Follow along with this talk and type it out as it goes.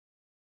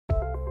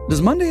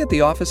Does Monday at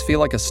the office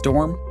feel like a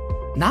storm?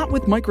 Not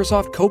with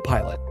Microsoft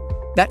Copilot.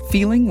 That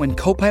feeling when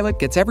Copilot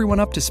gets everyone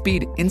up to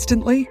speed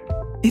instantly?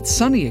 It's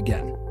sunny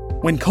again.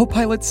 When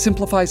Copilot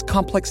simplifies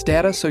complex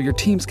data so your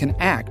teams can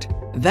act,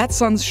 that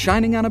sun's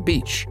shining on a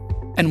beach.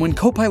 And when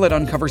Copilot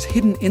uncovers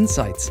hidden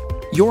insights,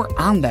 you're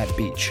on that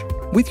beach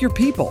with your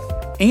people,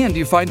 and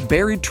you find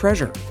buried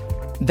treasure.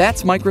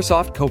 That's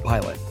Microsoft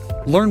Copilot.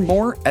 Learn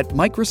more at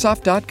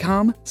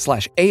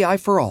Microsoft.com/AI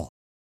for all.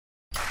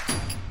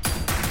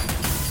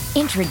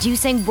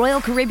 Introducing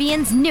Royal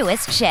Caribbean's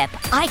newest ship,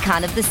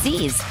 Icon of the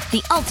Seas,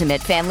 the ultimate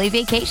family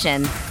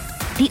vacation.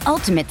 The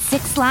ultimate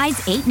 6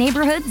 slides, 8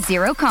 neighborhoods,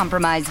 0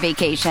 compromise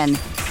vacation.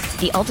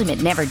 The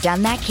ultimate never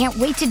done that, can't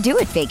wait to do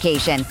it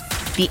vacation.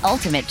 The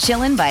ultimate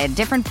chillin' by a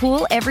different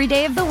pool every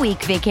day of the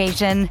week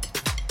vacation.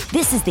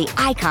 This is the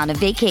Icon of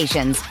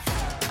vacations.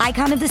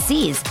 Icon of the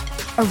Seas,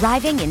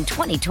 arriving in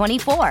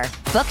 2024.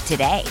 Book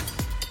today.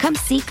 Come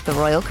seek the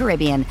Royal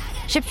Caribbean.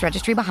 Ships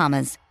Registry,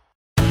 Bahamas.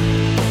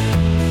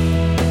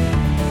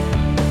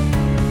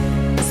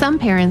 Some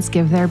parents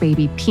give their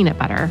baby peanut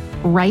butter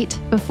right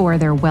before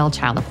their well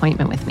child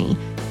appointment with me.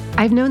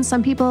 I've known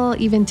some people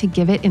even to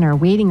give it in our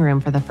waiting room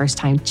for the first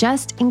time,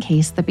 just in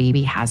case the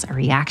baby has a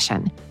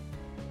reaction.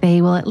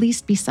 They will at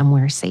least be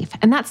somewhere safe,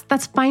 and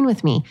that's fine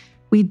with me.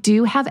 We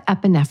do have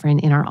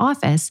epinephrine in our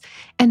office,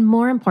 and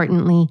more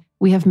importantly,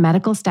 we have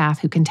medical staff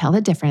who can tell the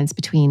difference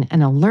between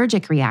an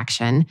allergic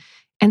reaction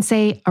and,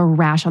 say, a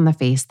rash on the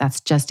face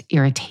that's just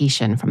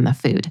irritation from the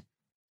food.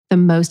 The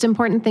most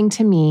important thing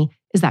to me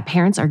is that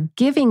parents are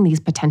giving these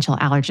potential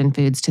allergen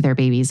foods to their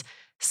babies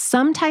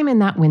sometime in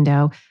that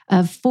window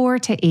of 4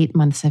 to 8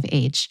 months of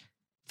age.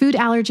 Food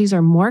allergies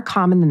are more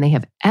common than they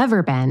have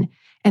ever been,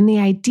 and the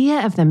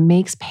idea of them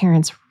makes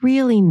parents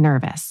really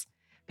nervous.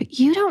 But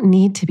you don't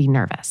need to be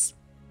nervous.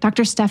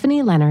 Dr.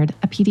 Stephanie Leonard,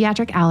 a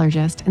pediatric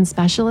allergist and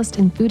specialist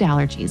in food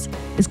allergies,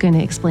 is going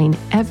to explain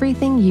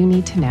everything you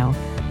need to know,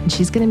 and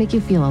she's going to make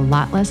you feel a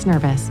lot less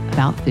nervous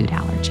about food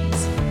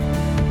allergies.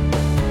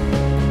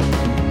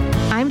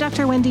 I'm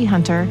Dr. Wendy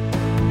Hunter,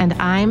 and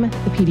I'm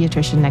the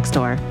pediatrician next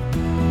door.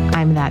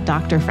 I'm that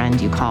doctor friend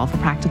you call for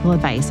practical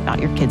advice about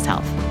your kid's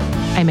health.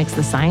 I mix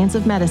the science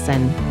of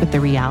medicine with the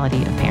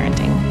reality of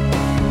parenting.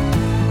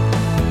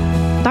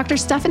 Dr.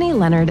 Stephanie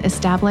Leonard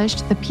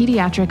established the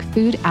Pediatric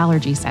Food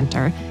Allergy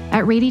Center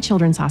at Rady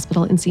Children's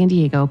Hospital in San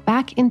Diego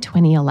back in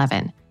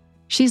 2011.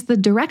 She's the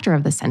director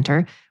of the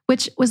center,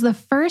 which was the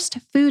first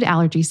food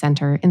allergy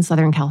center in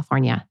Southern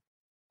California.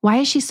 Why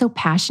is she so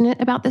passionate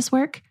about this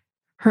work?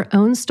 Her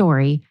own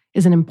story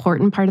is an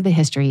important part of the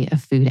history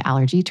of food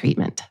allergy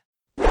treatment.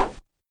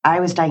 I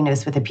was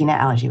diagnosed with a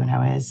peanut allergy when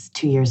I was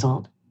 2 years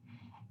old.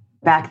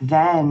 Back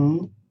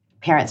then,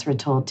 parents were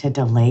told to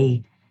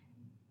delay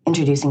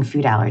introducing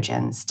food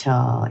allergens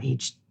till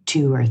age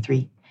 2 or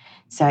 3.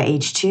 So at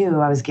age 2,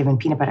 I was given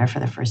peanut butter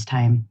for the first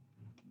time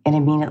and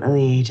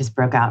immediately just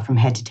broke out from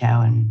head to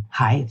toe in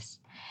hives.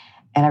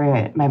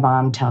 And my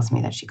mom tells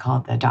me that she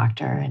called the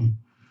doctor and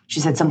she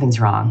said, something's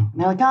wrong.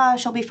 And they're like, oh,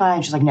 she'll be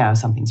fine. She's like, no,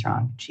 something's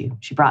wrong. She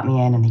brought me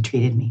in and they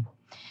treated me.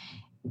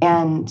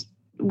 And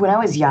when I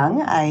was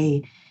young,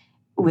 I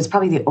was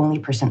probably the only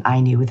person I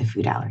knew with a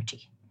food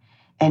allergy.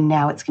 And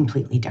now it's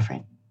completely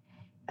different.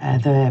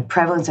 The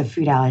prevalence of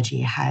food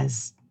allergy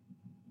has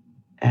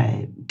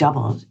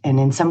doubled, and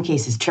in some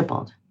cases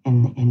tripled,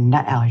 in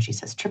nut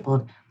allergies has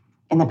tripled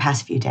in the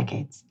past few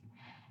decades.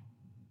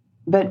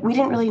 But we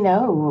didn't really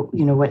know,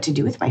 what to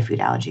do with my food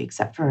allergy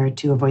except for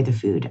to avoid the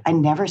food. I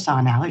never saw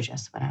an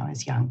allergist when I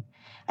was young.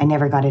 I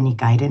never got any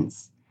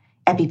guidance.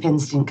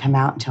 EpiPens didn't come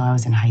out until I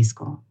was in high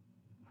school.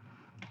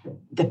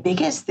 The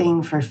biggest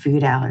thing for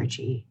food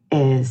allergy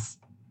is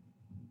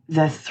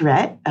the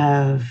threat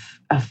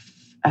of a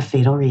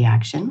fatal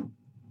reaction,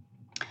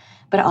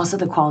 but also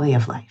the quality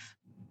of life.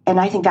 And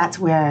I think that's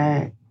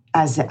where,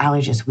 as an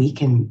allergist, we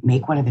can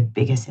make one of the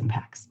biggest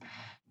impacts.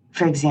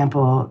 For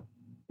example,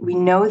 we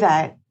know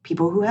that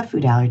people who have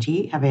food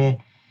allergy have a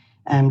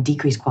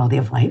decreased quality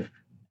of life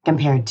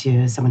compared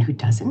to someone who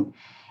doesn't.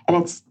 And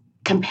it's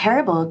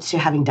comparable to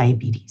having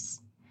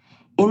diabetes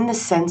in the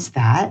sense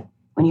that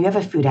when you have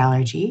a food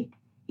allergy,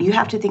 you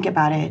have to think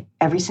about it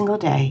every single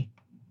day,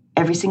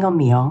 every single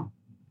meal,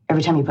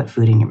 every time you put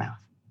food in your mouth.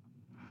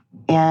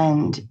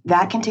 And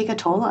that can take a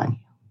toll on you.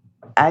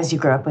 As you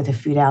grow up with a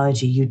food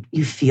allergy,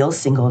 you feel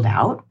singled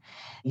out.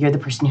 You're the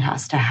person who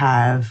has to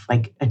have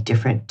like a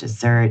different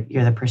dessert.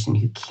 You're the person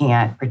who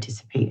can't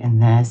participate in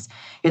this.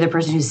 You're the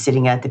person who's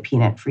sitting at the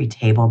peanut-free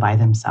table by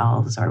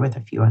themselves or with a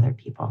few other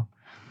people.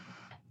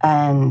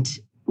 And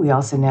we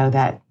also know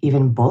that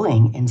even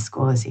bullying in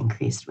school is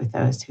increased with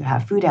those who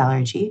have food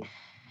allergy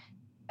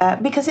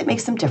because it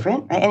makes them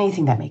different, right?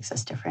 Anything that makes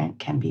us different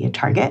can be a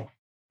target.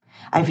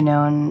 I've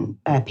known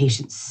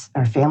patients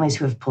or families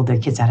who have pulled their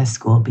kids out of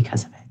school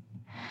because of it.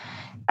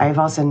 I've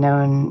also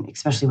known,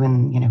 especially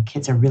when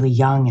kids are really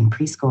young in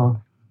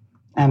preschool,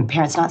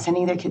 parents not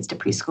sending their kids to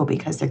preschool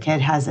because their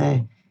kid has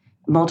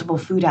multiple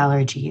food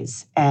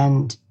allergies.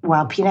 And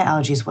while peanut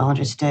allergy is well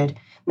understood,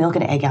 milk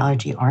and egg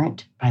allergy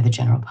aren't by the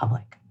general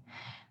public.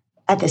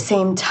 At the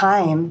same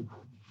time,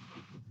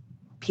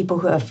 people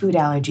who have food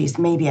allergies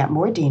may be at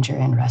more danger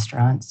in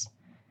restaurants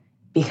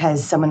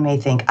because someone may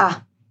think,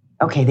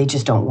 okay, they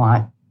just don't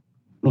want,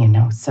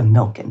 some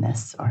milk in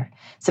this or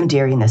some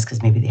dairy in this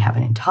because maybe they have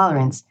an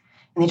intolerance.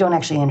 And they don't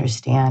actually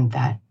understand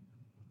that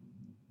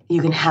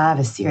you can have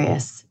a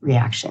serious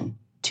reaction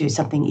to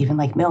something even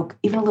like milk,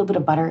 even a little bit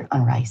of butter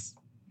on rice.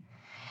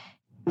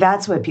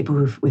 That's what people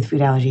with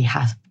food allergy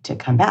have to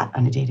combat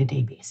on a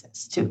day-to-day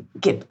basis, to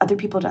get other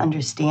people to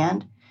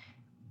understand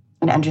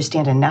and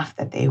understand enough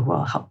that they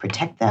will help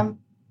protect them,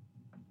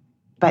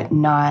 but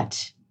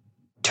not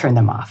turn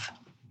them off.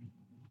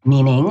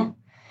 Meaning,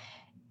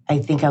 I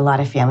think a lot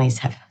of families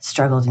have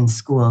struggled in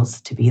schools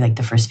to be like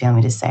the first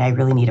family to say, I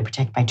really need to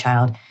protect my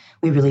child.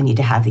 We really need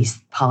to have these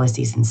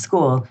policies in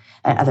school.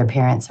 And other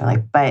parents are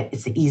like, but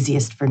it's the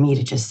easiest for me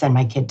to just send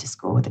my kid to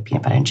school with a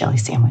peanut butter and jelly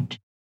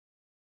sandwich.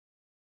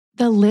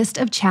 The list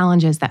of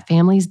challenges that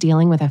families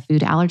dealing with a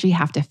food allergy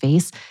have to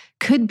face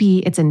could be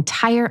its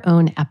entire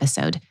own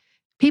episode.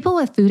 People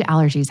with food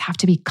allergies have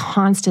to be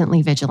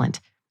constantly vigilant.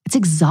 It's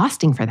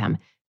exhausting for them.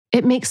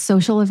 It makes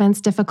social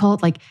events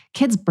difficult, like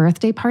kids'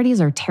 birthday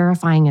parties are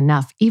terrifying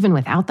enough even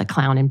without the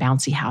clown and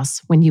bouncy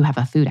house when you have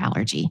a food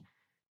allergy.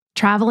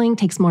 Traveling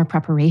takes more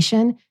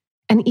preparation,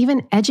 and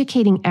even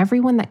educating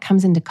everyone that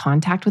comes into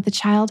contact with the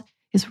child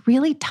is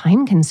really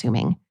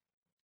time-consuming.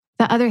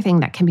 The other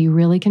thing that can be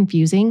really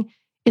confusing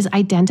is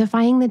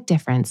identifying the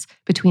difference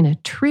between a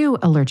true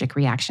allergic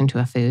reaction to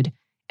a food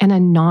and a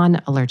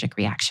non-allergic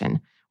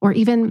reaction, or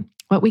even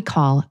what we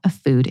call a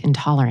food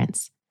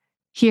intolerance.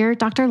 Here,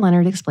 Dr.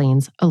 Leonard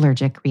explains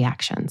allergic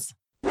reactions.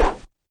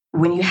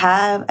 When you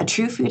have a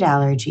true food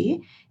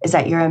allergy, is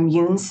that your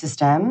immune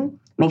system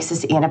makes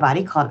this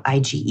antibody called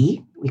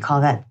IgE. We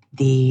call that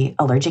the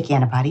allergic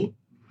antibody.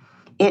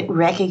 It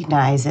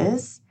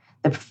recognizes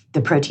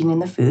the protein in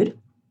the food,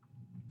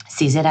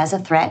 sees it as a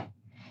threat,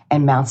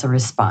 and mounts a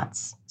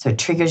response. So it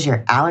triggers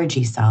your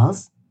allergy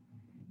cells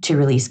to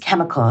release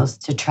chemicals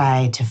to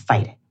try to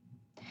fight it.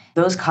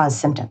 Those cause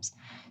symptoms.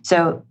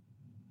 So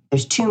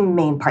there's two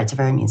main parts of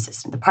our immune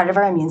system. The part of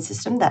our immune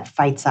system that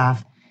fights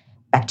off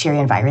bacteria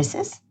and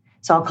viruses.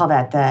 So I'll call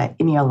that the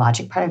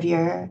immunologic part of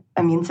your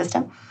immune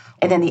system.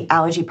 And then the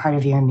allergy part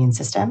of your immune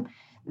system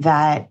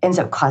that ends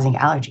up causing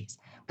allergies.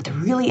 But the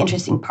really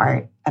interesting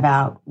part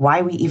about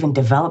why we even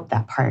developed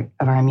that part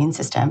of our immune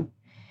system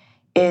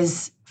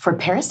is for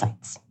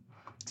parasites.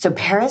 So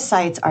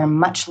parasites are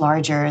much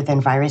larger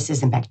than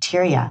viruses and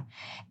bacteria,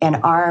 and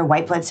our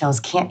white blood cells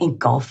can't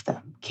engulf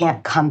them,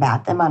 can't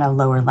combat them on a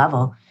lower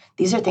level.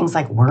 These are things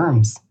like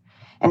worms.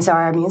 And so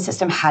our immune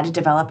system had to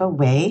develop a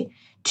way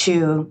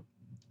to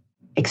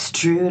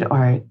extrude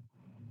or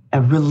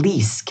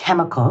release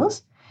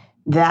chemicals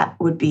that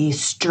would be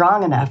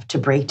strong enough to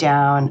break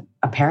down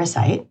a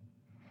parasite.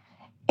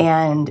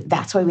 And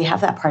that's why we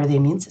have that part of the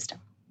immune system.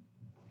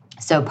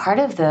 So part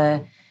of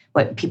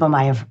what people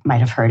might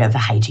have heard of the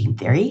hygiene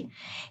theory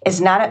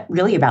is not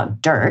really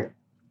about dirt.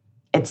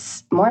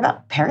 It's more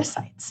about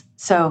parasites.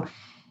 So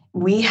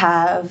we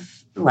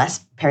have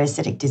less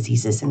parasitic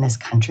diseases in this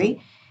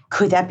country.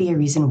 Could that be a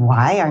reason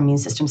why our immune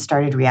system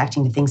started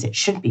reacting to things it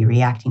shouldn't be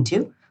reacting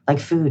to, like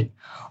food?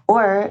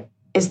 Or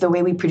is the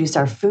way we produce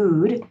our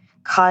food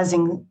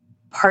causing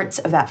parts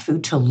of that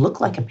food to look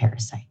like a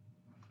parasite?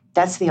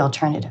 That's the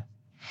alternative.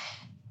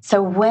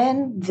 So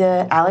when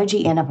the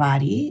allergy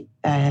antibody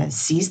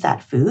sees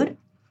that food,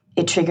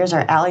 it triggers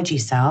our allergy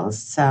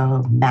cells,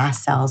 so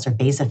mast cells or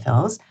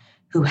basophils,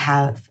 who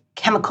have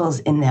chemicals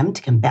in them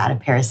to combat a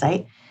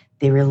parasite.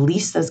 They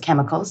release those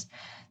chemicals.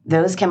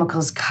 Those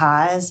chemicals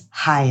cause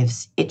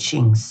hives,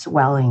 itching,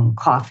 swelling,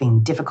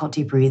 coughing,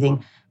 difficulty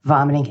breathing,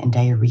 vomiting, and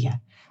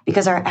diarrhea,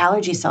 because our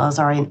allergy cells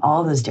are in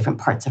all those different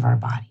parts of our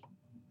body.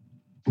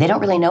 They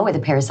don't really know where the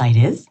parasite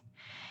is,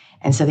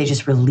 and so they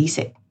just release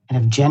it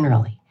kind of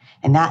generally.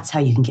 And that's how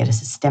you can get a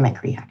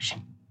systemic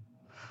reaction.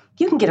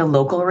 You can get a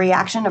local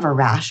reaction of a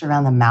rash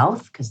around the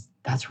mouth, because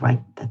that's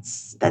right.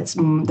 That's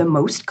the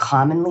most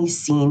commonly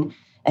seen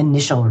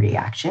initial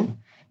reaction,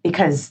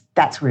 because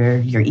that's where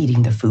you're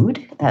eating the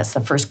food. That's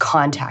the first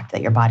contact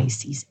that your body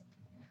sees it.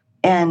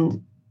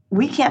 And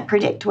we can't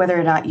predict whether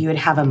or not you would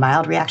have a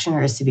mild reaction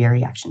or a severe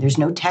reaction. There's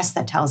no test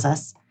that tells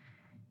us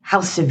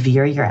how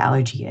severe your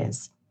allergy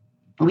is.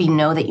 We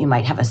know that you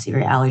might have a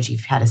severe allergy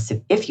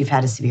if you've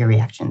had a severe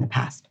reaction in the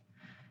past.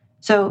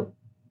 So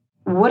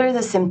what are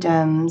the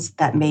symptoms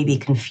that may be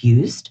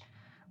confused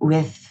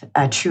with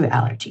a true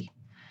allergy?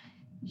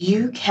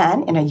 You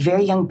can, in a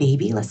very young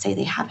baby, let's say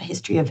they have a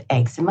history of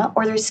eczema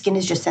or their skin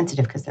is just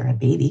sensitive because they're a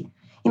baby,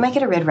 you might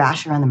get a red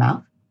rash around the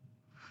mouth.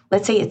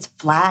 Let's say it's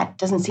flat,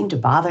 doesn't seem to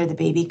bother the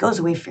baby, goes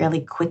away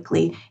fairly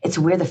quickly. It's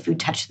where the food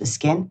touched the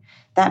skin.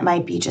 That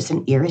might be just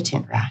an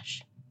irritant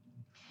rash.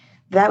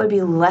 That would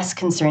be less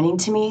concerning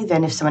to me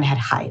than if someone had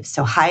hives.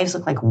 So hives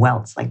look like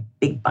welts, like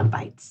big bug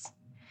bites,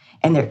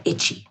 and they're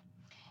itchy.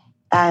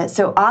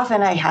 So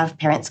often I have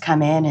parents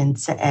come in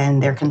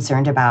and they're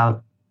concerned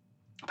about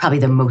probably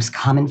the most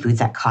common foods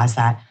that cause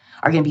that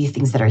are going to be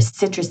things that are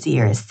citrusy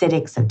or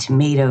acidic, so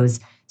tomatoes,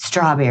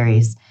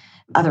 strawberries,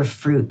 other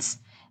fruits.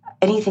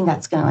 anything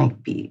that's going to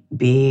like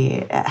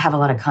be have a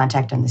lot of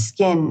contact on the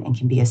skin and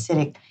can be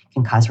acidic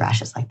can cause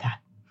rashes like that.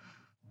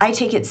 I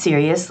take it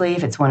seriously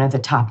if it's one of the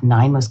top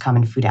 9 most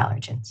common food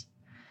allergens.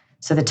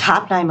 So the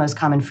top 9 most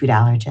common food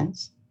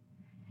allergens,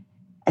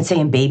 I'd say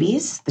in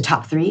babies, the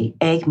top 3,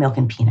 egg, milk,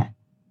 and peanut.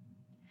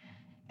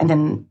 And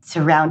then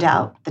to round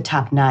out the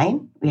top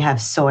 9, we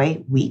have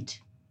soy, wheat,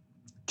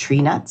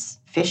 tree nuts,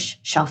 fish,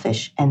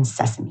 shellfish, and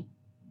sesame.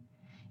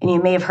 And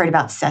you may have heard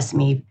about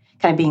sesame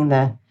kind of being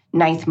the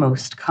 9th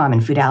most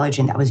common food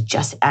allergen that was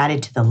just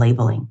added to the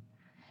labeling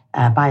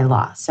by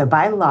law. So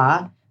by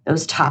law,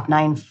 those top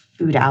 9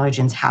 food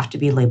allergens have to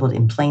be labeled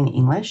in plain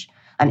English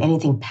on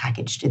anything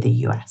packaged in the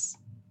US.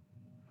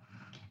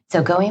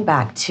 So going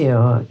back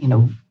to,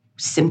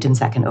 symptoms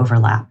that can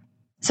overlap.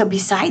 So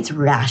besides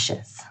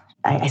rashes,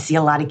 I see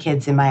a lot of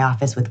kids in my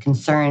office with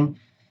concern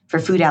for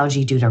food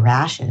allergy due to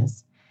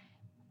rashes.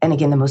 And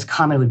again, the most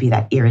common would be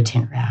that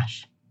irritant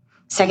rash.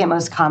 Second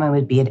most common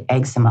would be an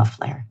eczema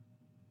flare.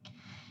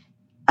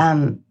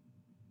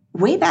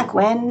 Way back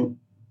when,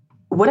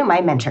 one of my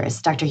mentors,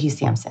 Dr. Hugh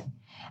Sampson,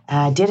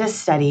 did a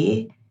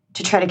study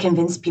to try to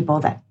convince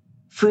people that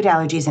food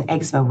allergies and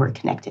eczema were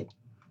connected.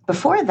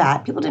 Before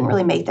that, people didn't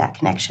really make that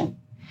connection.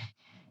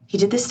 He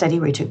did this study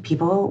where he took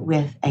people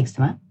with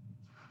eczema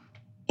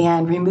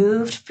and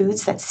removed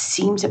foods that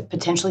seemed to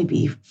potentially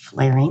be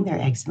flaring their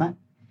eczema,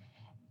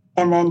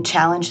 and then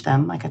challenged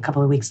them like a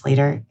couple of weeks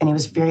later, and it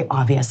was very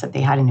obvious that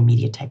they had an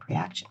immediate type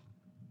reaction.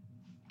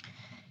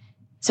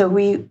 So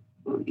we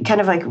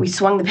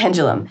swung the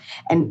pendulum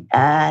and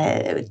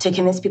to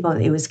convince people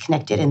that it was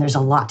connected, and there's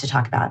a lot to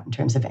talk about in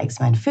terms of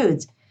eczema and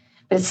foods,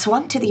 but it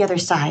swung to the other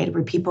side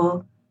where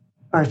people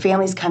or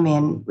families come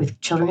in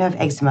with children who have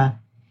eczema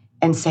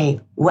and say,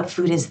 what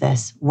food is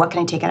this? What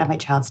can I take out of my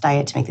child's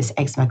diet to make this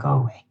eczema go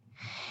away?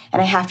 And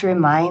I have to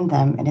remind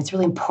them, and it's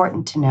really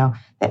important to know,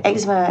 that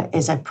eczema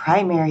is a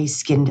primary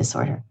skin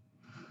disorder.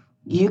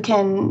 You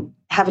can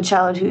have a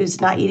child who's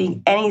not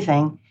eating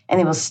anything and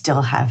they will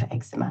still have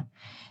eczema.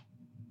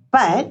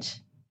 But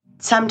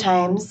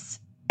sometimes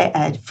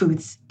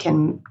foods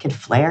can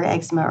flare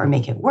eczema or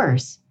make it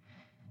worse.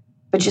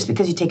 But just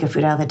because you take a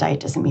food out of the diet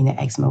doesn't mean that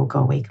eczema will go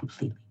away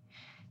completely.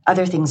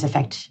 Other things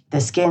affect the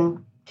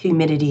skin,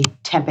 humidity,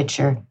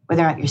 temperature,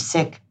 whether or not you're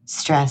sick,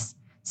 stress,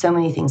 so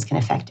many things can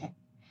affect it.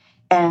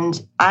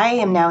 And I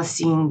am now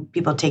seeing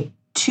people take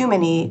too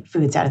many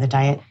foods out of the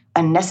diet,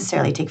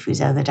 unnecessarily take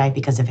foods out of the diet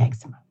because of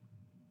eczema.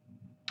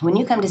 When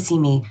you come to see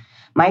me,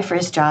 my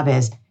first job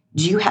is,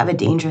 do you have a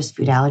dangerous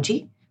food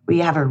allergy where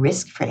you have a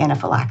risk for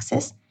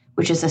anaphylaxis,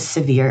 which is a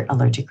severe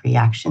allergic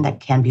reaction that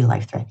can be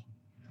life-threatening?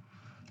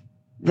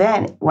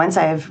 Then, once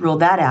I've ruled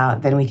that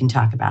out, then we can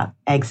talk about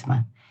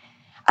eczema.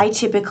 I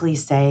typically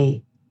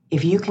say,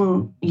 if you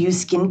can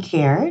use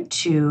skincare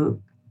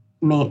to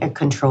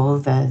control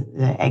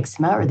the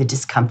eczema or the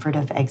discomfort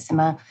of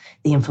eczema,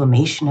 the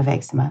inflammation of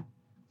eczema,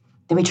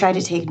 then we try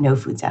to take no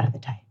foods out of the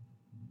diet.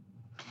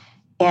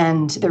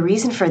 And the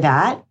reason for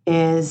that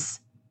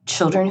is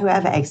children who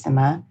have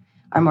eczema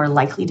are more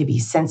likely to be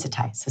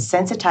sensitized. So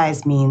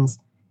sensitized means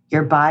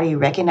your body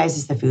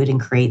recognizes the food and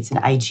creates an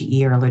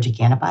IgE or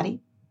allergic antibody.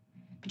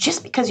 But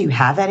just because you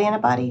have that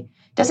antibody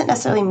doesn't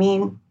necessarily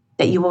mean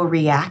that you will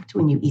react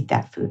when you eat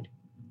that food.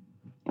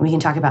 And we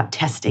can talk about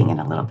testing in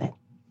a little bit.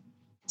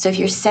 So if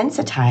you're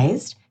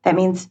sensitized, that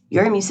means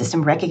your immune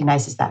system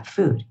recognizes that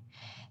food.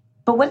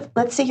 But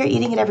let's say you're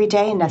eating it every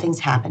day and nothing's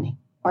happening.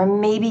 Or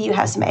maybe you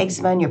have some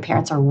eczema and your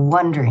parents are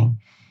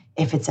wondering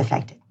if it's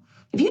affected.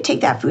 If you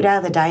take that food out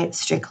of the diet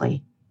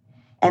strictly,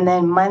 and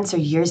then months or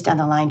years down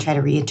the line try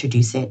to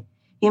reintroduce it,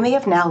 you may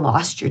have now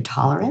lost your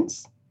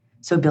tolerance,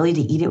 so ability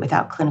to eat it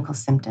without clinical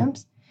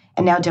symptoms,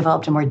 and now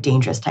developed a more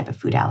dangerous type of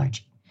food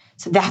allergy.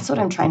 So that's what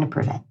I'm trying to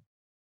prevent.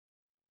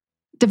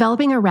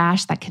 Developing a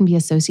rash that can be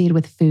associated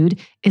with food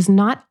is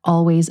not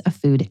always a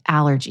food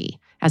allergy,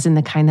 as in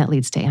the kind that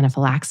leads to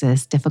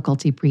anaphylaxis,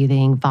 difficulty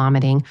breathing,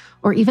 vomiting,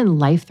 or even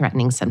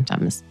life-threatening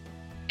symptoms.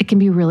 It can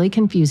be really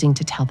confusing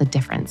to tell the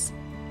difference.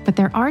 But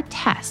there are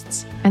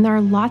tests, and there are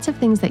lots of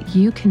things that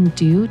you can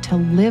do to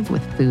live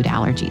with food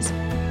allergies.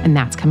 And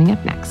that's coming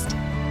up next.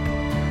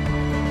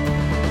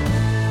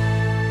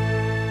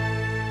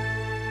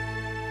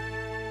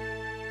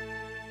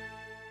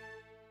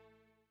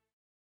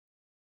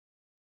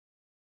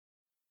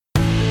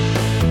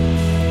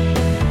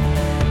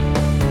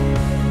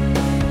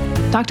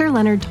 Dr.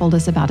 Leonard told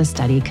us about a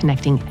study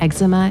connecting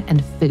eczema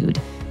and food,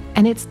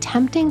 and it's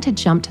tempting to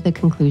jump to the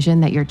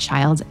conclusion that your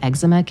child's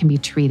eczema can be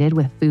treated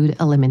with food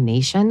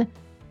elimination,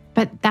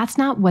 but that's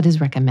not what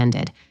is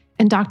recommended,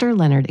 and Dr.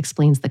 Leonard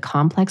explains the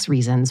complex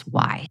reasons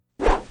why.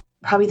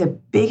 Probably the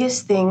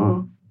biggest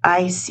thing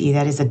I see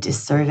that is a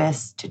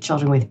disservice to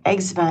children with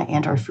eczema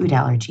and or food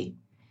allergy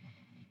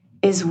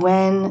is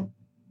when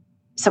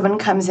someone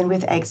comes in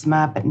with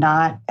eczema but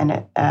not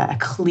a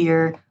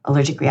clear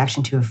allergic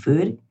reaction to a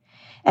food,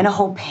 and a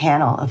whole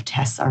panel of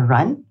tests are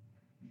run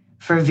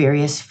for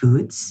various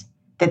foods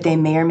that they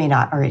may or may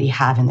not already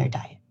have in their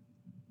diet.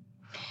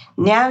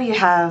 Now you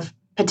have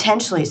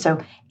potentially, so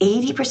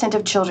 80%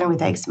 of children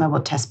with eczema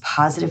will test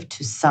positive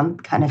to some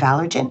kind of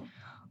allergen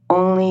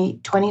only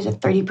 20 to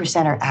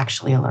 30% are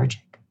actually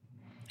allergic.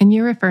 And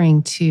you're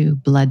referring to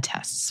blood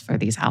tests for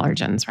these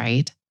allergens,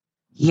 right?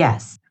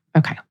 Yes.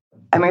 Okay.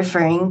 I'm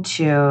referring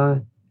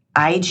to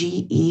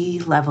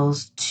IgE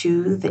levels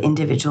to the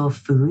individual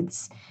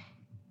foods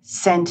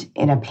sent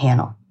in a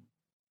panel.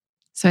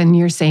 So, and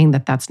you're saying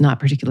that that's not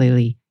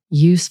particularly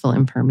useful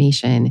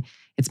information.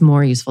 It's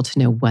more useful to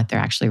know what they're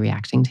actually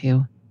reacting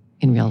to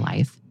in real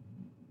life.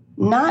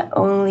 Not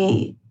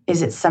only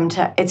is it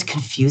sometimes, it's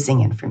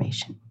confusing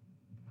information.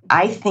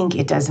 I think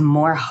it does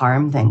more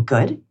harm than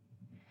good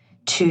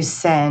to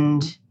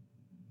send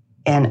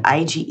an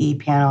IgE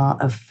panel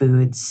of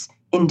foods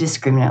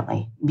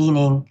indiscriminately,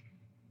 meaning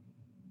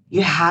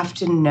you have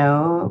to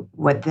know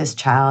what this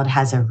child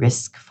has a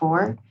risk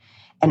for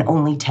and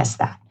only test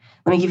that.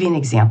 Let me give you an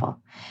example.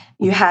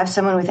 You have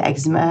someone with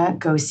eczema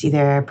go see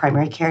their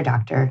primary care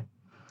doctor,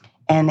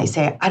 and they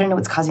say, I don't know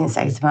what's causing this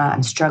eczema.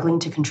 I'm struggling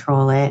to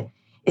control it.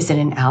 Is it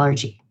an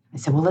allergy? I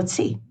said, well, let's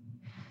see.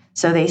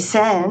 So they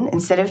send,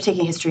 instead of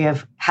taking a history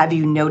of, have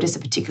you noticed a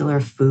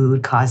particular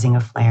food causing a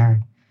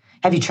flare?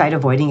 Have you tried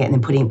avoiding it and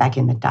then putting it back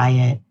in the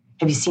diet?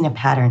 Have you seen a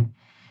pattern?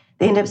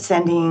 They end up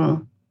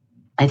sending,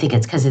 I think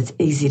it's because it's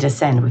easy to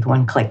send with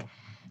one click,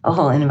 a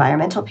whole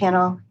environmental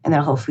panel and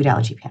then a whole food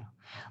allergy panel.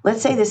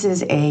 Let's say this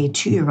is a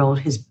 2-year-old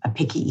who's a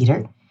picky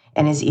eater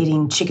and is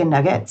eating chicken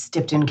nuggets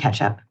dipped in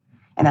ketchup.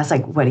 And that's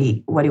like what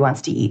he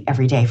wants to eat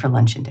every day for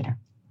lunch and dinner.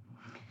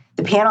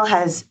 The panel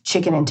has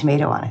chicken and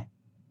tomato on it.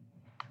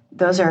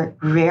 Those are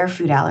rare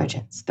food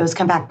allergens. Those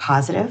come back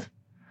positive.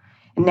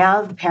 And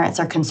now the parents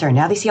are concerned.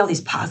 Now they see all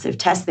these positive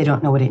tests. They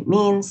don't know what it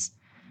means.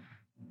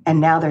 And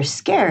now they're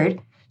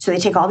scared. So they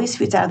take all these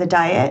foods out of the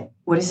diet.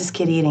 What is this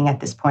kid eating at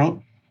this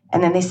point?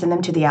 And then they send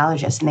them to the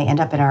allergist and they end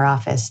up in our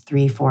office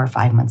 3, 4,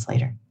 5 months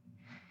later.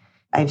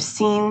 I've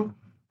seen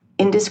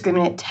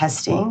indiscriminate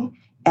testing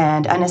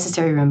and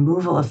unnecessary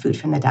removal of food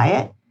from the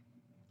diet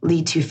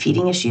lead to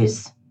feeding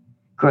issues,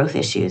 growth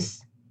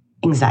issues,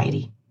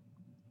 anxiety.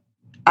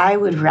 I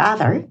would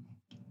rather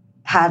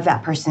have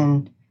that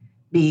person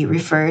be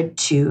referred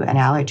to an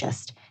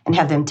allergist and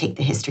have them take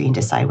the history and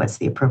decide what's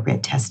the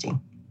appropriate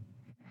testing.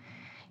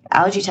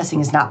 Allergy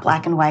testing is not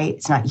black and white.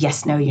 It's not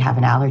yes, no, you have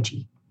an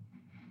allergy.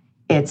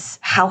 It's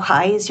how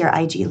high is your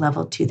IgE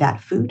level to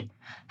that food?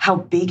 How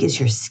big is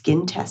your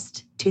skin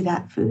test to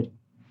that food?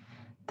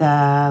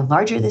 The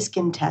larger the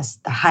skin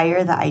test, the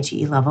higher the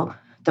IgE level,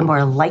 the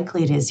more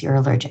likely it is you're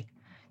allergic.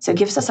 So it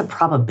gives us a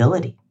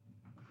probability.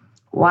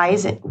 Why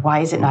is it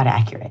not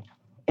accurate?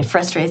 It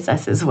frustrates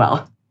us as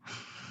well.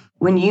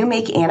 When you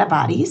make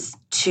antibodies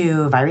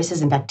to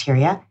viruses and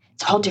bacteria,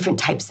 it's all different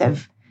types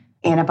of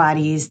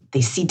antibodies.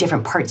 They see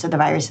different parts of the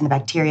virus and the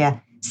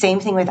bacteria. Same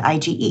thing with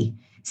IgE,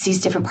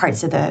 sees different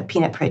parts of the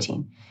peanut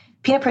protein.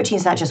 Peanut protein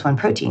is not just one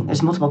protein.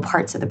 There's multiple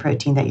parts of the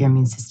protein that your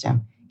immune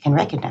system can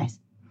recognize.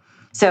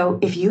 So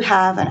if you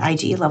have an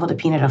IgE level to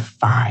peanut of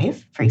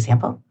 5, for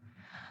example,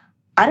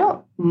 I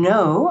don't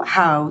know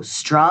how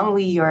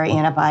strongly your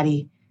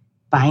antibody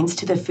binds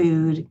to the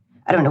food.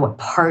 I don't know what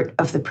part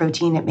of the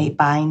protein it may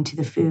bind to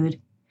the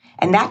food.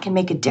 And that can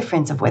make a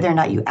difference of whether or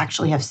not you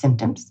actually have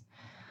symptoms,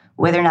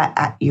 whether or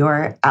not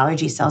your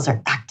allergy cells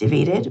are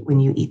activated when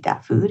you eat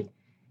that food,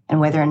 and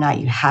whether or not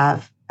you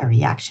have a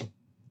reaction.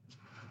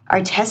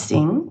 Our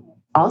testing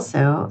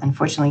also,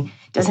 unfortunately,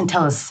 doesn't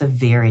tell us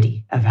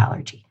severity of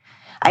allergy.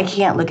 I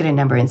can't look at a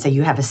number and say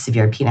you have a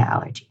severe peanut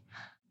allergy.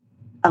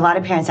 A lot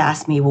of parents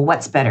ask me, well,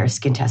 what's better,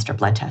 skin test or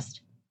blood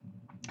test?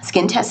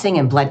 Skin testing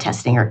and blood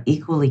testing are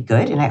equally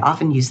good, and I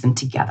often use them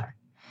together.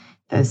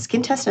 The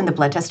skin test and the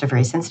blood test are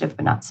very sensitive,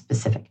 but not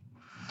specific.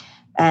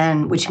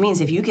 And which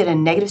means if you get a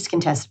negative skin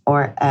test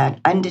or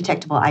an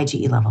undetectable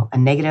IgE level, a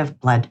negative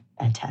blood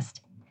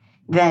test,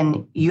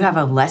 then you have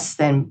a less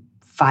than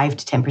 5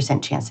 to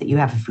 10% chance that you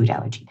have a food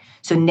allergy.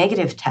 So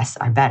negative tests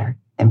are better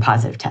than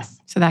positive tests.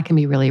 So that can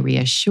be really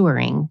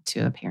reassuring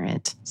to a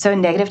parent. So a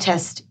negative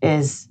test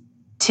is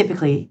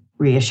typically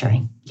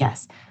reassuring,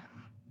 yes.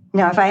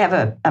 Now, if I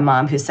have a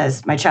mom who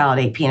says, my child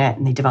ate peanut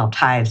and they developed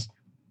hives,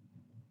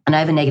 and I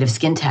have a negative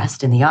skin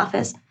test in the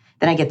office,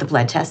 then I get the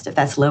blood test. If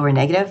that's low or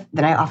negative,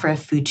 then I offer a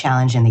food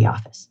challenge in the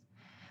office.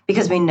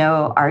 Because we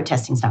know our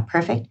testing is not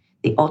perfect.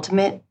 The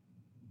ultimate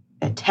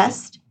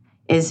test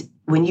is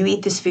when you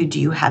eat this food, do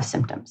you have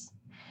symptoms?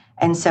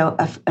 And so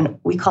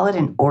we call it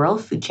an oral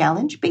food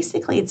challenge.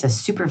 Basically, it's a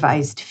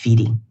supervised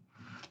feeding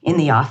in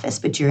the office,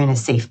 but you're in a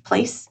safe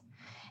place.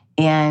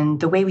 And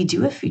the way we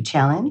do a food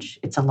challenge,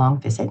 it's a long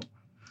visit,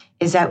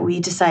 is that we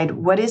decide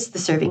what is the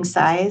serving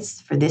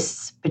size for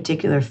this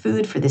particular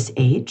food for this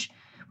age.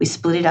 We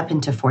split it up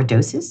into 4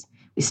 doses.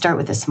 We start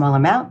with a small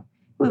amount.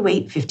 We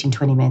wait 15,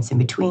 20 minutes in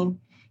between,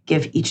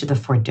 give each of the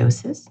 4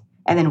 doses,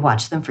 and then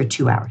watch them for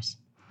 2 hours.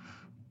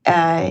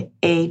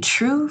 A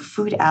true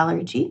food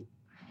allergy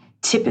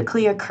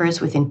typically occurs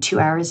within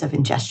 2 hours of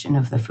ingestion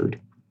of the food.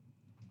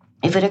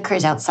 If it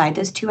occurs outside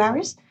those 2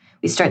 hours,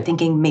 we start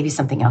thinking maybe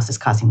something else is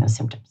causing those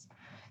symptoms.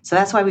 So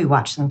that's why we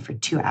watch them for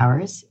 2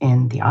 hours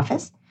in the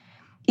office.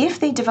 If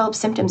they develop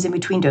symptoms in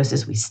between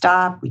doses, we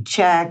stop, we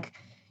check,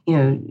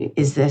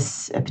 Is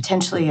this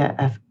potentially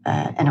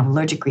an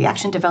allergic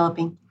reaction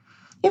developing?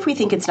 If we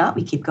think it's not,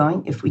 we keep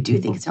going. If we do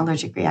think it's an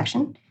allergic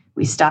reaction,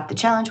 we stop the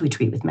challenge, we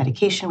treat with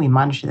medication, we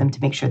monitor them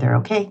to make sure they're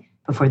okay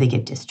before they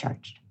get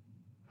discharged.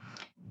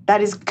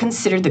 That is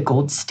considered the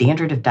gold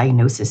standard of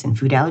diagnosis in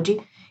food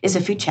allergy, is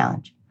a food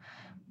challenge.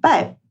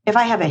 But if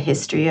I have a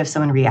history of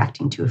someone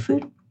reacting to a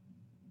food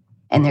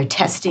and their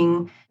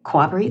testing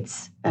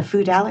corroborates a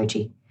food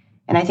allergy,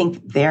 and I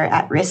think they're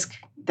at risk,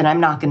 then I'm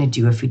not going to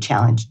do a food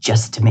challenge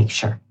just to make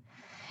sure.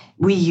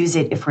 We use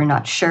it if we're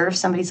not sure if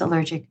somebody's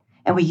allergic,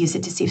 and we use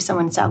it to see if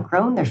someone's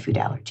outgrown their food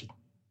allergy.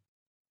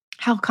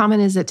 How common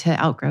is it to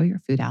outgrow your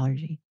food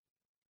allergy?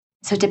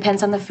 So it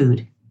depends on the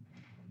food.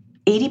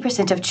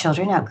 80% of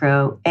children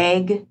outgrow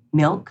egg,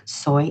 milk,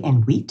 soy,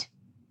 and wheat.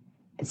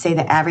 I'd say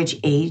the average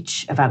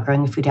age of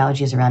outgrowing a food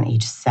allergy is around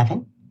age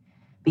 7,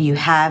 but you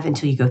have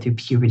until you go through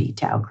puberty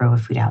to outgrow a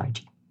food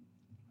allergy.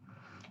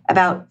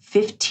 About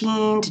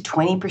 15 to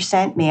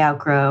 20% may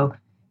outgrow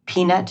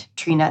peanut,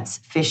 tree nuts,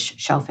 fish,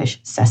 shellfish,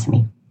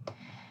 sesame.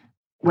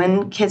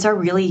 When kids are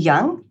really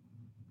young,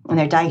 when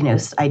they're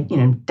diagnosed, I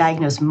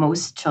diagnose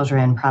most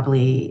children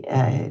probably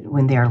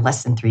when they are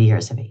less than 3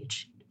 years of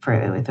age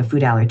with a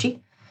food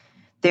allergy.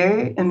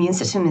 Their immune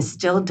system is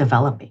still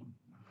developing.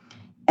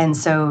 And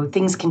so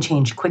things can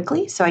change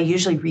quickly. So I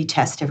usually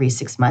retest every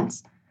 6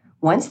 months.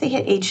 Once they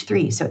hit age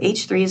 3, so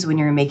age 3 is when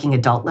you're making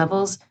adult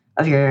levels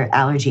of your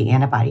allergy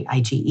antibody,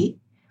 IgE,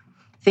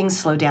 things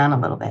slow down a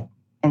little bit.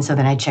 And so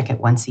then I check it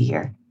once a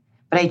year.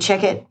 But I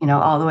check it,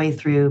 all the way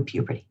through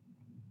puberty.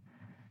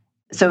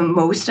 So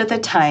most of the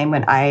time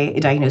when I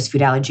diagnose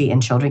food allergy in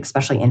children,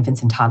 especially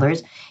infants and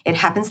toddlers, it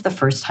happens the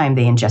first time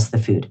they ingest the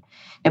food.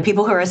 Now,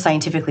 people who are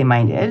scientifically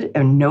minded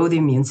and know the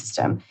immune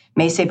system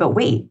may say, but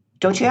wait,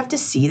 don't you have to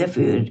see the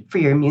food for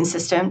your immune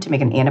system to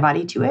make an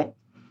antibody to it?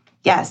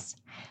 Yes,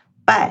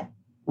 but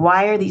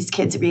why are these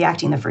kids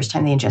reacting the first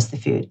time they ingest the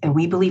food? And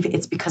we believe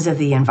it's because of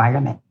the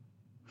environment.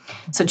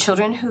 So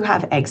children who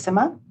have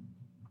eczema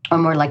are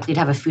more likely to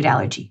have a food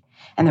allergy.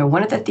 And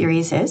one of the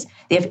theories is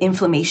they have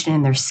inflammation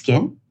in their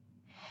skin,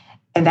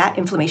 and that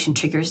inflammation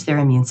triggers their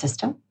immune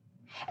system.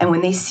 And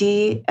when they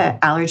see an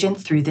allergen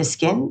through the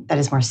skin that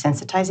is more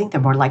sensitizing,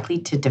 they're more likely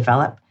to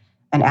develop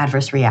an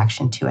adverse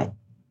reaction to it.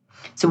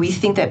 So we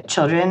think that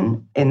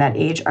children in that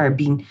age are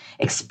being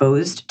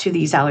exposed to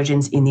these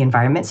allergens in the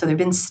environment. So there have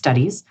been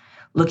studies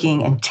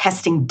looking and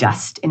testing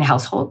dust in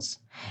households,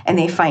 and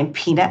they find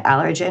peanut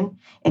allergen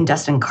in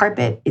dust and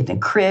carpet, in the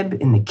crib,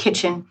 in the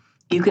kitchen.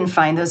 You can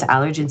find those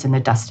allergens in the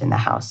dust in the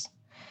house.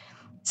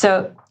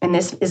 So, and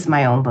this is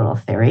my own little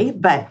theory,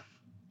 but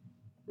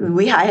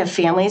I have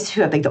families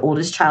who have, the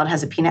oldest child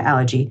has a peanut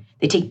allergy.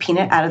 They take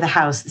peanut out of the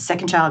house. The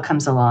second child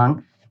comes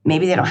along.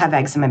 Maybe they don't have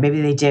eczema,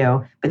 maybe they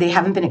do, but they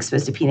haven't been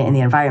exposed to peanut in the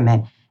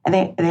environment. And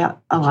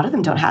a lot of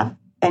them don't have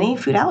any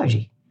food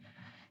allergy.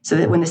 So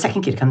that when the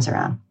second kid comes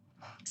around.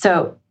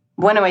 So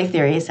one of my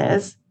theories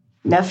is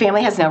the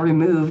family has now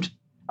removed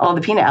all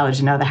the peanut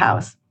allergen out of the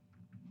house,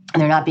 and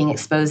they're not being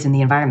exposed in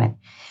the environment.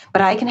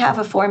 But I can have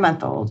a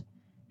 4-month-old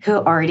who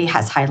already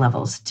has high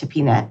levels to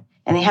peanut,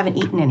 and they haven't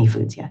eaten any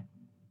foods yet.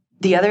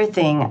 The other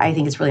thing I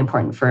think is really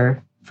important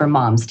for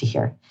moms to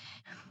hear.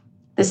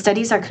 The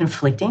studies are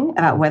conflicting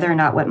about whether or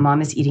not what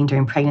mom is eating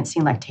during pregnancy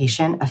and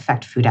lactation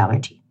affect food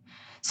allergy.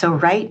 So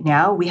right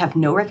now, we have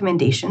no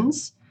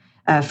recommendations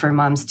for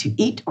moms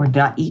to eat or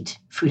not eat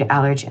food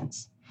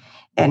allergens.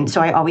 And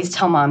so I always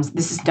tell moms,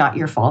 this is not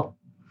your fault.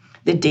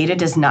 The data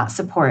does not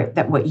support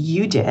that what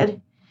you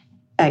did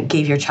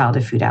gave your child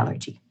a food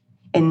allergy.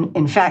 And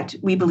in fact,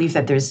 we believe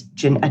that there's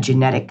a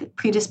genetic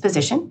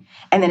predisposition,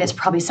 and then it's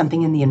probably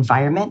something in the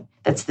environment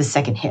that's the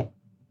second hit.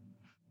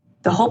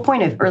 The whole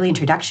point of early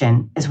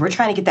introduction is we're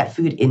trying to get that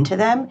food into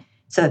them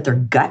so that their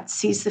gut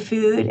sees the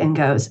food and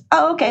goes,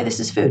 oh, okay, this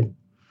is food,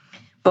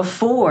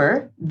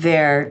 before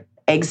their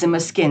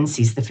eczema skin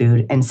sees the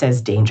food and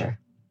says danger.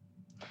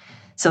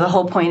 So the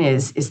whole point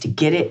is to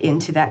get it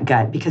into that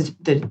gut, because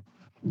the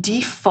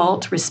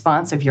default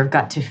response of your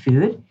gut to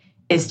food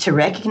is to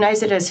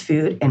recognize it as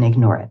food and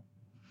ignore it.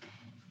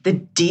 The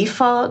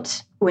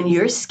default, when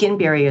your skin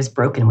barrier is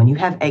broken, when you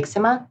have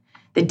eczema,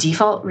 the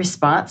default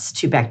response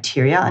to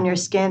bacteria on your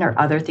skin or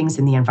other things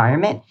in the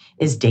environment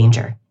is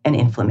danger and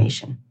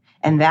inflammation.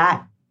 And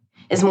that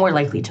is more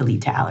likely to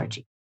lead to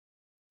allergy.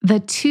 The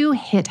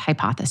two-hit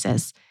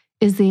hypothesis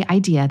is the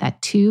idea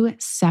that two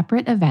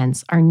separate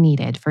events are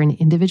needed for an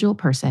individual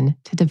person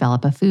to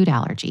develop a food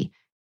allergy.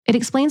 It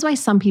explains why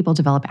some people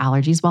develop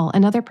allergies while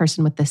another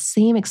person with the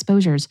same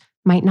exposures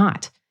might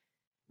not.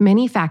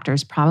 Many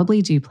factors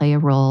probably do play a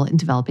role in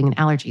developing an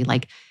allergy,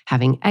 like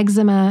having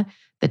eczema,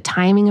 the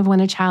timing of when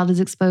a child is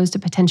exposed to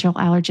potential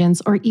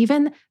allergens, or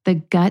even the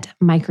gut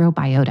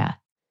microbiota.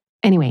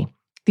 Anyway,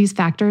 these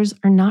factors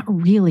are not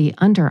really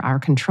under our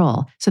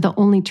control, so the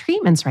only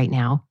treatments right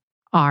now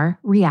are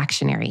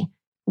reactionary.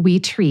 We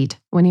treat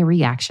when a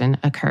reaction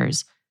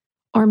occurs.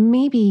 Or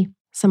maybe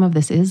some of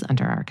this is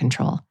under our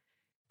control.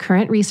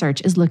 Current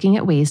research is looking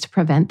at ways to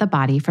prevent the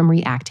body from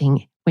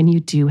reacting when you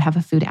do have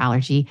a food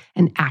allergy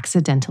and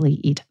accidentally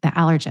eat the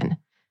allergen.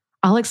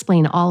 I'll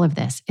explain all of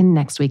this in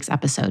next week's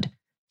episode.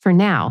 For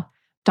now,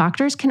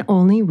 doctors can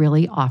only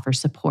really offer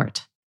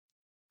support.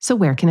 So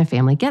where can a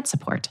family get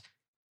support?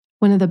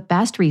 One of the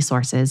best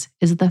resources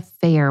is the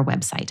FAIR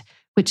website,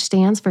 which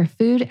stands for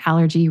Food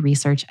Allergy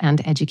Research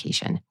and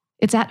Education.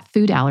 It's at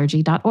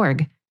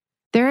foodallergy.org.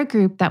 They're a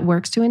group that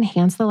works to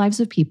enhance the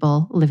lives of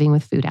people living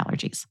with food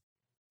allergies.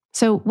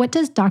 So what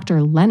does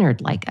Dr.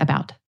 Leonard like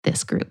about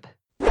this group?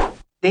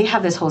 They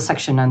have this whole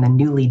section on the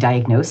newly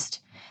diagnosed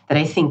that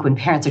I think when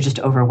parents are just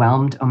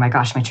overwhelmed, oh my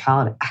gosh, my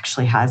child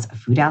actually has a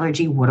food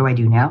allergy. What do I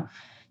do now?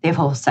 They have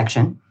a whole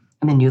section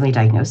on the newly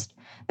diagnosed.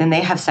 Then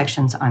they have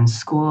sections on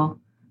school,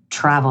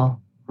 travel,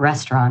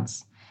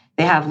 restaurants.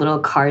 They have little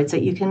cards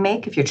that you can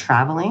make if you're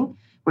traveling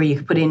where you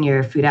can put in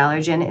your food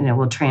allergen and it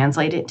will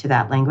translate it to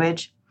that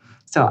language.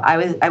 So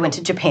I went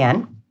to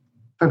Japan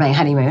for my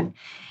honeymoon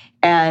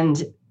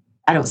and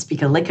I don't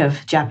speak a lick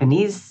of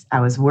Japanese.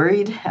 I was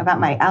worried about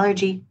my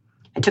allergy.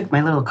 I took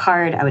my little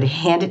card. I would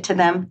hand it to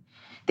them.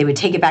 They would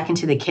take it back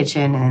into the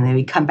kitchen and then they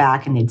would come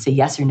back and they'd say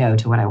yes or no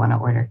to what I want to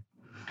order.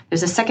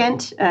 There's a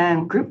second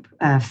group,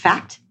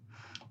 FACT,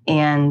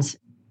 and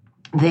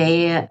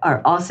they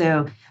are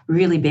also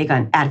really big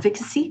on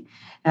advocacy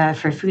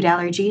for food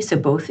allergy. So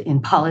both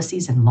in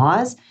policies and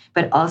laws,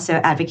 but also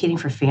advocating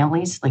for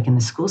families like in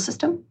the school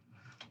system.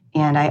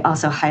 And I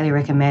also highly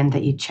recommend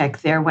that you check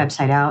their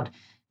website out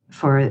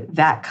for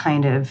that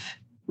kind of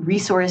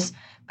resource,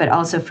 but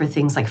also for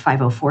things like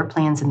 504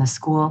 plans in the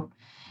school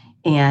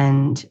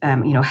and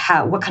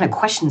what kind of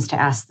questions to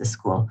ask the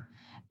school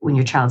when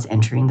your child's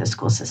entering the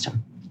school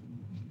system.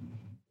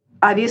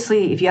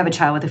 Obviously, if you have a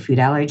child with a food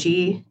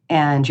allergy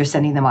and you're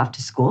sending them off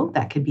to school,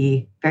 that could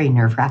be very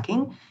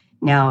nerve-wracking.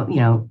 Now,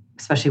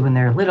 especially when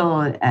they're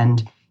little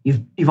and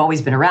you've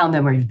always been around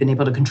them or you've been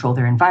able to control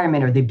their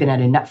environment or they've been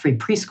at a nut-free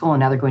preschool and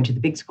now they're going to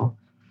the big school.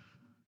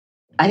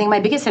 I think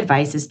my biggest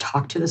advice is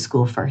talk to the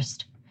school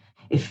first.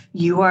 If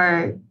you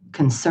are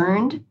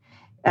concerned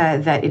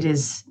that it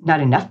is not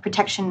enough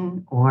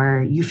protection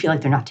or you feel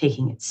like they're not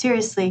taking it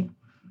seriously,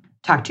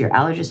 talk to your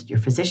allergist, your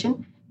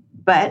physician,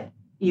 but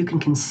you can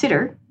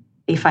consider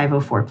a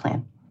 504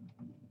 plan.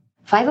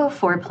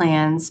 504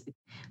 plans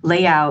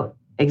lay out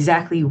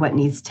exactly what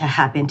needs to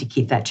happen to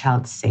keep that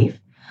child safe.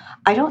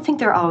 I don't think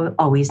they're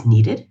always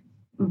needed,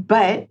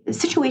 but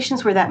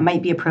situations where that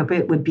might be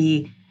appropriate would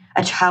be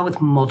a child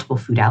with multiple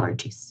food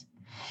allergies.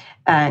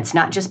 It's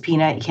not just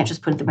peanut. You can't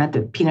just put them at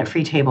the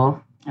peanut-free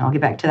table. I'll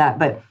get back to that.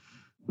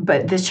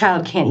 But this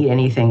child can't eat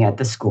anything at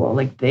the school.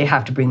 Like they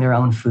have to bring their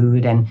own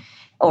food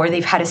or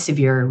they've had a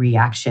severe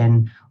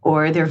reaction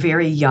or they're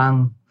very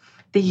young.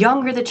 The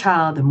younger the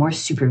child, the more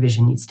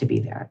supervision needs to be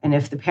there. And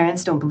if the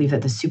parents don't believe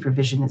that the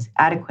supervision is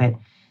adequate,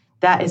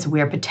 that is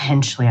where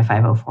potentially a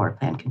 504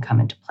 plan can come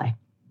into play.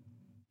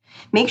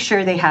 Make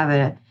sure they have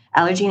an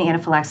allergy and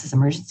anaphylaxis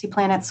emergency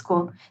plan at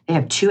school. They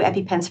have 2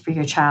 EpiPens for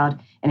your child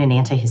and an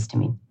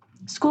antihistamine.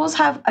 Schools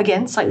have,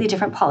 again, slightly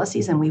different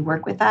policies, and we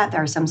work with that.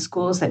 There are some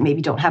schools that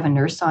maybe don't have a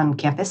nurse on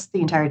campus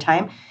the entire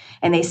time,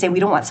 and they say, we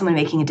don't want someone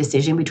making a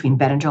decision between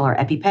Benadryl or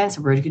EpiPen,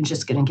 so we're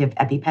just going to give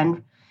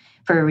EpiPen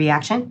for a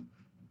reaction.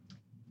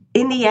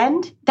 In the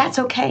end, that's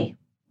okay.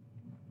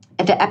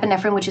 The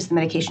epinephrine, which is the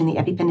medication, the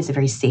EpiPen is a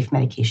very safe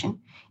medication.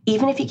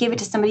 Even if you gave it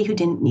to somebody who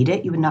didn't need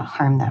it, you would not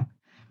harm them.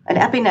 An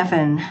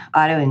epinephrine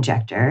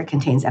autoinjector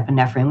contains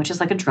epinephrine, which is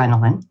like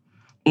adrenaline,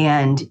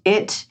 and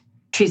it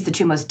treats the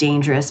 2 most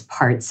dangerous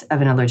parts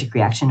of an allergic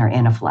reaction or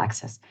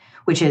anaphylaxis,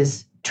 which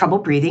is trouble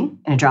breathing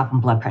and a drop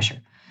in blood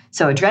pressure.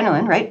 So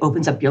adrenaline, right,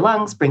 opens up your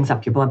lungs, brings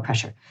up your blood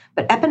pressure.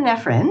 But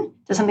epinephrine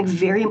does something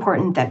very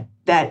important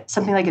that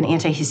something like an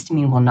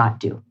antihistamine will not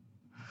do.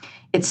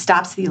 It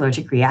stops the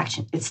allergic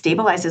reaction. It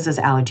stabilizes those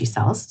allergy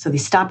cells, so they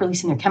stop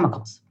releasing their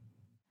chemicals.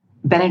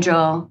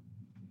 Benadryl,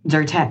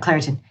 Zyrtec,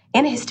 Claritin.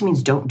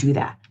 Antihistamines don't do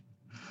that.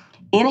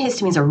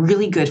 Antihistamines are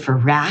really good for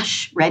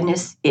rash,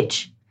 redness,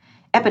 itch.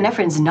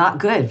 Epinephrine is not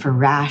good for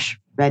rash,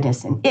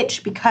 redness, and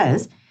itch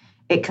because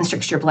it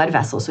constricts your blood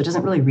vessels, so it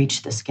doesn't really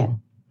reach the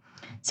skin.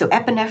 So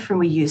epinephrine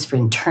we use for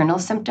internal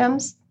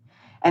symptoms,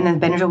 and then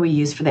Benadryl we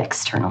use for the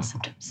external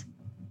symptoms.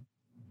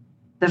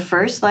 The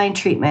first line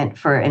treatment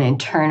for an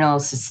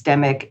internal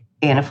systemic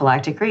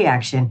anaphylactic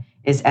reaction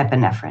is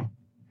epinephrine.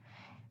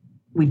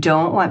 We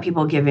don't want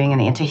people giving an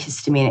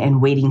antihistamine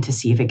and waiting to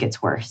see if it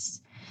gets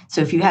worse. So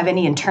if you have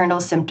any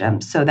internal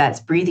symptoms, so that's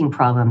breathing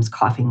problems,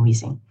 coughing,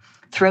 wheezing,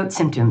 throat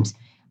symptoms,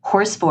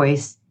 hoarse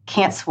voice,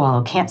 can't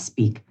swallow, can't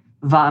speak,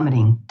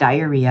 vomiting,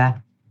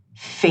 diarrhea,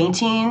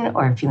 fainting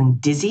or feeling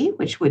dizzy,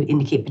 which would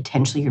indicate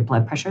potentially your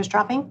blood pressure is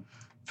dropping.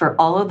 For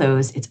all of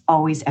those, it's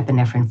always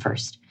epinephrine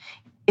first.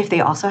 If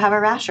they also have a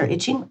rash or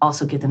itching,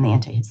 also give them the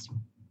antihistamine.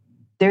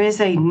 There is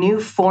a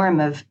new form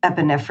of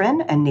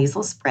epinephrine, a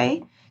nasal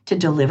spray, to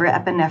deliver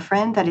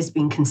epinephrine that is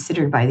being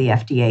considered by the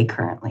FDA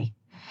currently.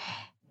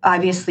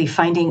 Obviously,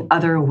 finding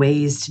other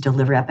ways to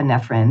deliver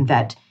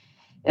epinephrine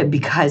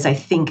because I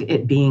think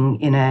it being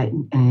in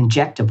an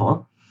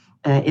injectable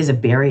is a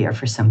barrier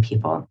for some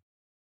people.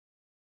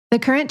 The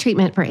current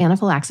treatment for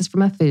anaphylaxis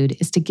from a food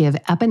is to give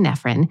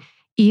epinephrine,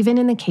 even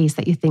in the case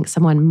that you think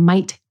someone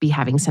might be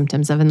having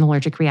symptoms of an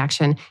allergic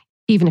reaction,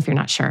 even if you're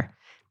not sure.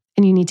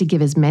 And you need to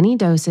give as many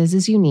doses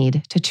as you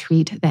need to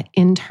treat the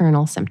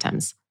internal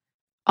symptoms.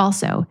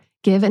 Also,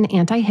 give an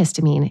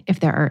antihistamine if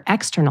there are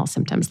external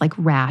symptoms like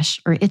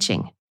rash or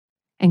itching.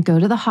 And go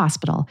to the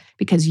hospital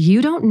because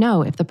you don't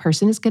know if the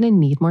person is going to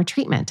need more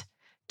treatment.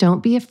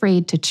 Don't be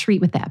afraid to treat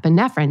with the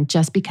epinephrine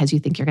just because you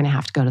think you're going to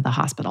have to go to the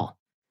hospital.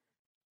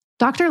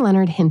 Dr.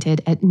 Leonard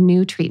hinted at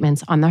new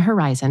treatments on the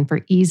horizon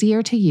for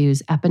easier to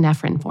use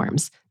epinephrine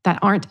forms that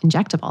aren't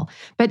injectable,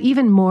 but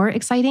even more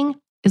exciting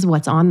is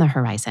what's on the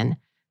horizon.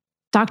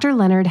 Dr.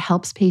 Leonard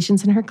helps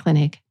patients in her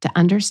clinic to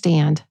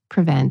understand,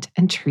 prevent,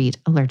 and treat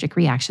allergic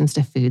reactions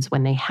to foods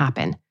when they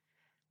happen.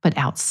 But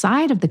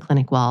outside of the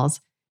clinic walls,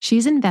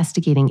 she's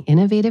investigating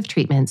innovative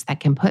treatments that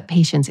can put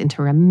patients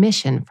into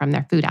remission from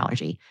their food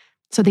allergy,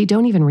 so they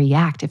don't even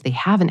react if they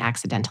have an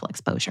accidental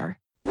exposure.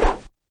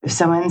 If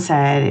someone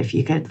said, if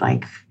you could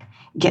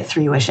get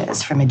 3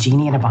 wishes from a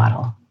genie in a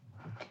bottle,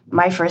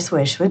 my first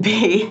wish would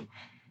be,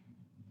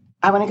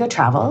 I want to go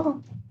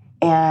travel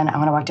and I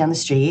want to walk down the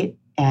street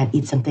and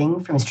eat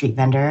something from a street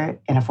vendor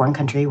in a foreign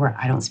country where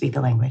I don't speak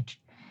the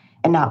language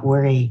and not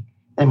worry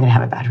that I'm going to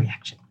have a bad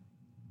reaction.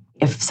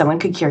 If someone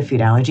could cure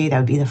food allergy, that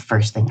would be the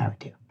first thing I would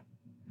do.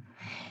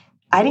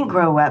 I didn't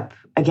grow up,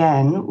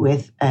 again,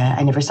 with,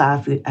 I never saw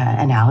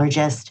an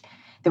allergist.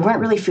 There weren't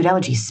really food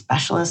allergy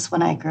specialists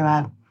when I grew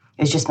up.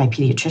 It was just my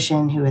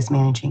pediatrician who was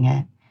managing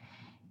it.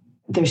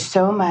 There's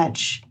so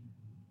much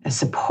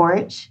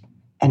support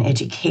and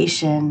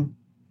education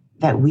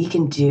that we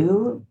can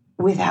do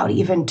without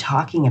even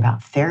talking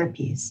about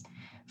therapies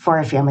for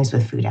our families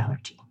with food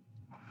allergy.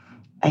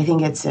 I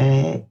think it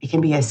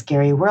can be a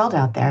scary world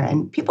out there,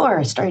 and people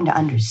are starting to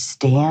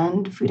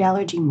understand food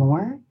allergy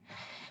more,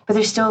 but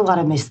there's still a lot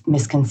of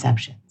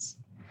misconceptions.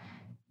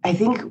 I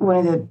think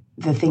one of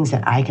the things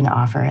that I can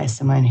offer as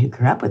someone who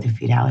grew up with a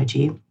food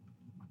allergy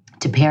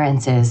to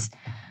parents is,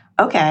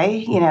 okay,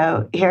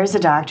 here's a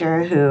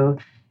doctor who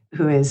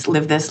has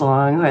lived this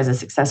long, who has a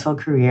successful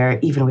career,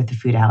 even with the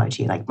food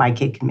allergy. Like, my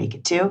kid can make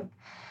it too.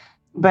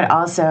 But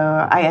also,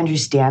 I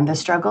understand the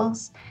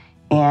struggles,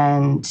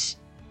 and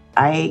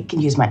I can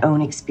use my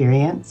own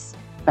experience,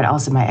 but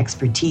also my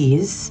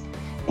expertise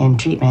in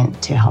treatment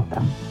to help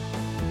them.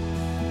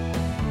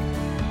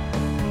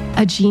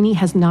 A genie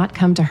has not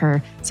come to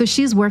her, so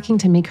she's working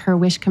to make her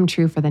wish come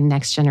true for the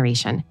next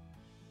generation.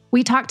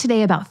 We talked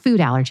today about food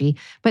allergy,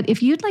 but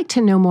if you'd like to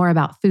know more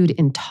about food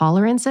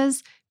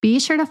intolerances, be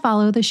sure to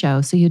follow the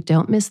show so you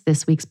don't miss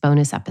this week's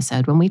bonus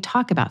episode when we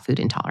talk about food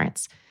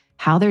intolerance,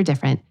 how they're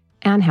different,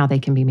 and how they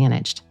can be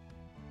managed.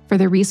 For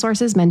the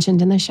resources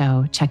mentioned in the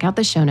show, check out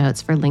the show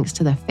notes for links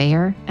to the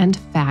FAIR and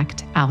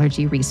FACT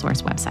allergy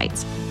resource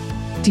websites.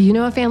 Do you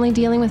know a family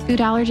dealing with food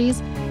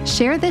allergies?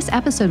 Share this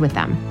episode with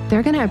them.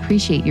 They're going to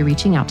appreciate you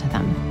reaching out to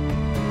them.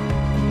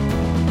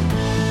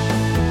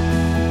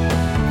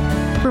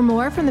 For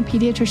more from the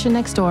Pediatrician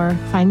Next Door,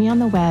 find me on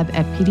the web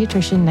at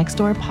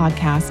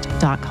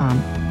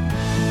pediatriciannextdoorpodcast.com.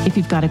 If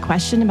you've got a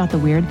question about the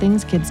weird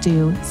things kids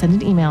do, send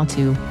an email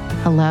to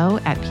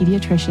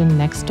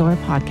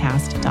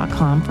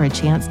hello@pediatriciannextdoorpodcast.com for a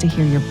chance to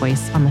hear your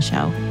voice on the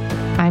show.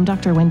 I'm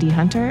Dr. Wendy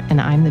Hunter,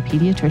 and I'm the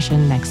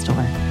Pediatrician Next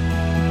Door.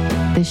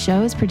 This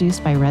show is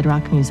produced by Red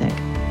Rock Music.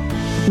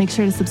 Make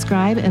sure to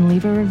subscribe and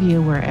leave a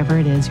review wherever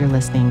it is you're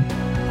listening.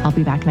 I'll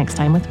be back next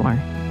time with more.